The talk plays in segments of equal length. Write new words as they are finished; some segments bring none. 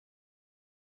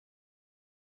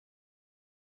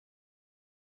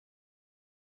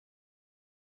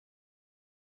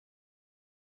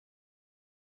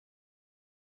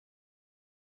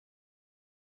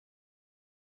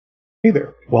Hey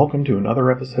there, welcome to another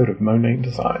episode of Moandain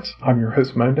Designs. I'm your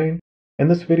host Moandain,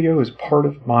 and this video is part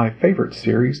of my favorite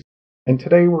series, and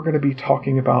today we're going to be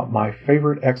talking about my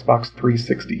favorite Xbox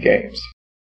 360 games.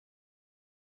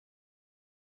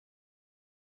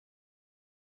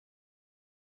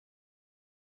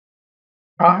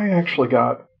 I actually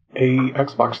got a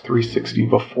Xbox 360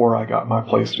 before I got my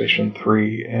PlayStation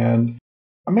 3, and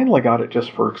I mainly got it just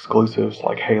for exclusives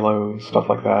like Halo and stuff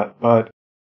like that, but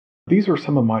these are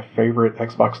some of my favorite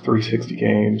Xbox 360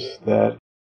 games that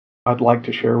I'd like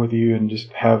to share with you and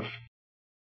just have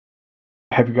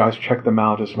you guys check them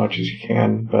out as much as you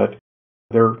can, but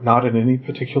they're not in any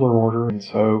particular order, and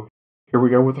so here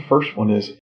we go with the first one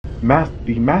is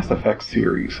the Mass Effect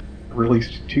series,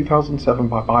 released in 2007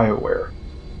 by BioWare.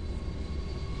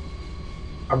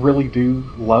 I really do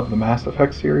love the Mass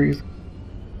Effect series.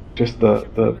 Just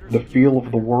the feel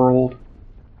of the world,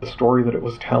 the story that it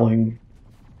was telling,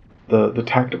 the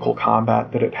tactical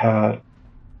combat that it had,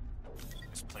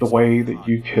 the way that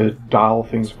you could dial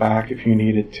things back if you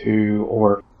needed to,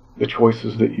 or the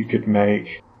choices that you could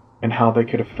make, and how they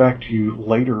could affect you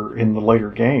later in the later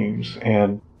games,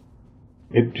 and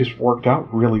it just worked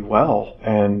out really well,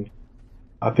 and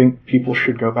I think people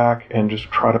should go back and just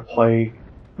try to play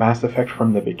Mass Effect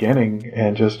from the beginning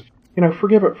and just,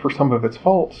 forgive it for some of its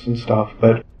faults and stuff,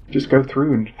 but just go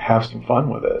through and have some fun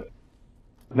with it.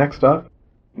 Next up,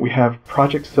 we have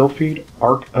Project Sylphid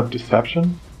Arc of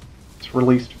Deception. It's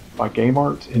released by Game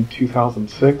Arts in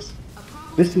 2006.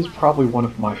 This is probably one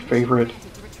of my favorite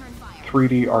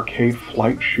 3D arcade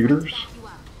flight shooters.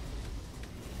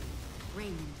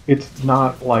 It's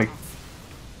not like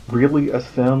really a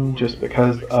sim just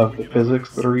because of the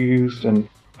physics that are used and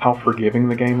how forgiving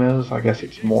the game is. I guess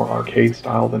it's more arcade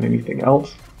style than anything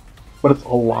else, but it's a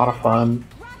lot of fun.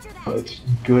 It's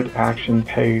good action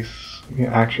pace,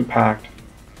 action packed,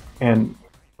 and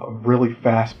a really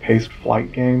fast paced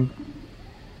flight game.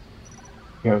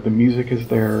 The music is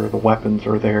there, the weapons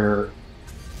are there.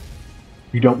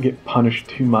 You don't get punished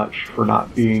too much for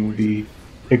not being the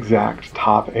exact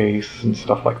top ace and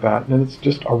stuff like that, and it's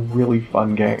just a really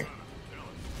fun game.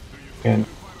 And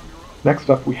next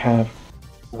up we have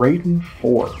Raiden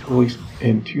 4, released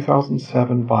in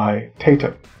 2007 by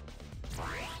Taito.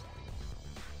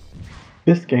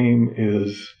 This game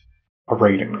is a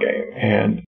Raiden game,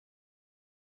 and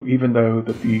even though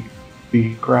the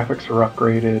graphics are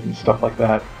upgraded and stuff like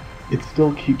that, it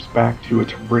still keeps back to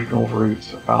its original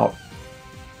roots about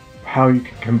how you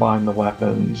can combine the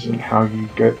weapons and how you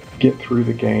get through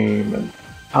the game and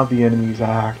how the enemies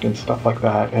act and stuff like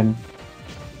that, and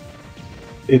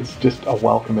it's just a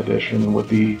welcome addition with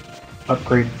the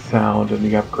upgraded sound and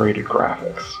the upgraded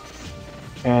graphics.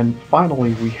 And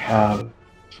finally we have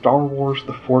Star Wars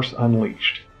The Force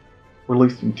Unleashed,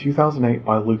 released in 2008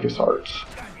 by LucasArts.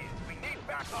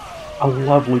 I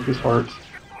love LucasArts.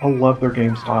 I love their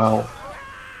game style.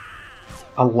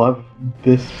 I love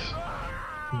this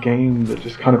game that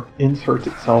just kind of inserts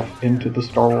itself into the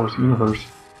Star Wars universe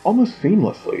almost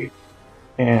seamlessly.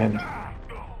 And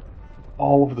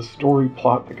all of the story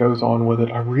plot that goes on with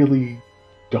it, I really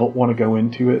don't want to go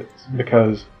into it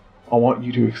because I want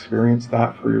you to experience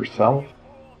that for yourself.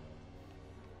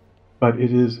 But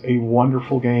it is a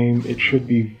wonderful game. It should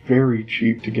be very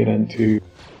cheap to get into.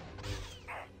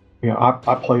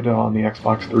 I played it on the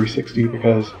Xbox 360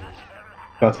 because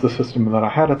that's the system that I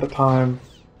had at the time.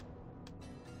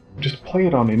 Just play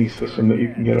it on any system that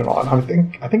you can get it on. I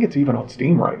think it's even on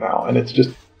Steam right now, and it's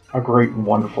just a great and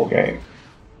wonderful game.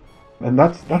 And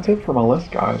that's it for my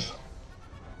list, guys.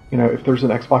 If there's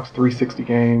an Xbox 360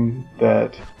 game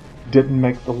that didn't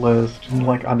make the list, and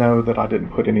I know that I didn't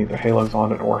put any of the Halos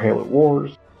on it or Halo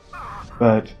Wars,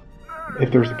 but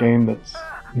if there's a game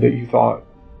that you thought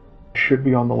should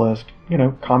be on the list,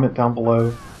 comment down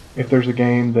below. If there's a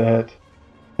game that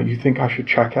you think I should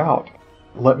check out,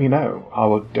 let me know. I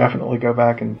will definitely go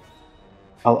back, and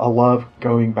I love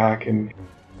going back and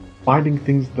finding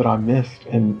things that I missed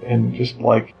and just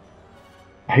I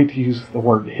hate to use the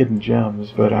word hidden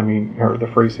gems, but or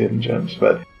the phrase hidden gems,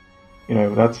 but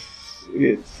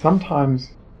it's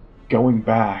sometimes going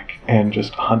back and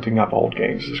just hunting up old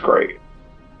games is great.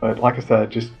 But like I said,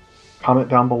 just comment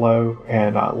down below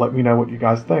and let me know what you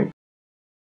guys think.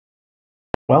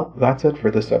 Well, that's it for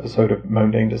this episode of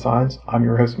Moandain Designs. I'm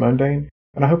your host Moandain,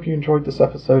 and I hope you enjoyed this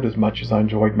episode as much as I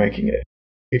enjoyed making it.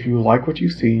 If you like what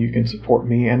you see, you can support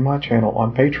me and my channel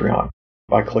on Patreon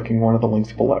by clicking one of the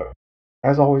links below.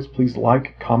 As always, please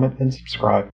like, comment, and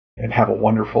subscribe, and have a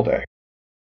wonderful day.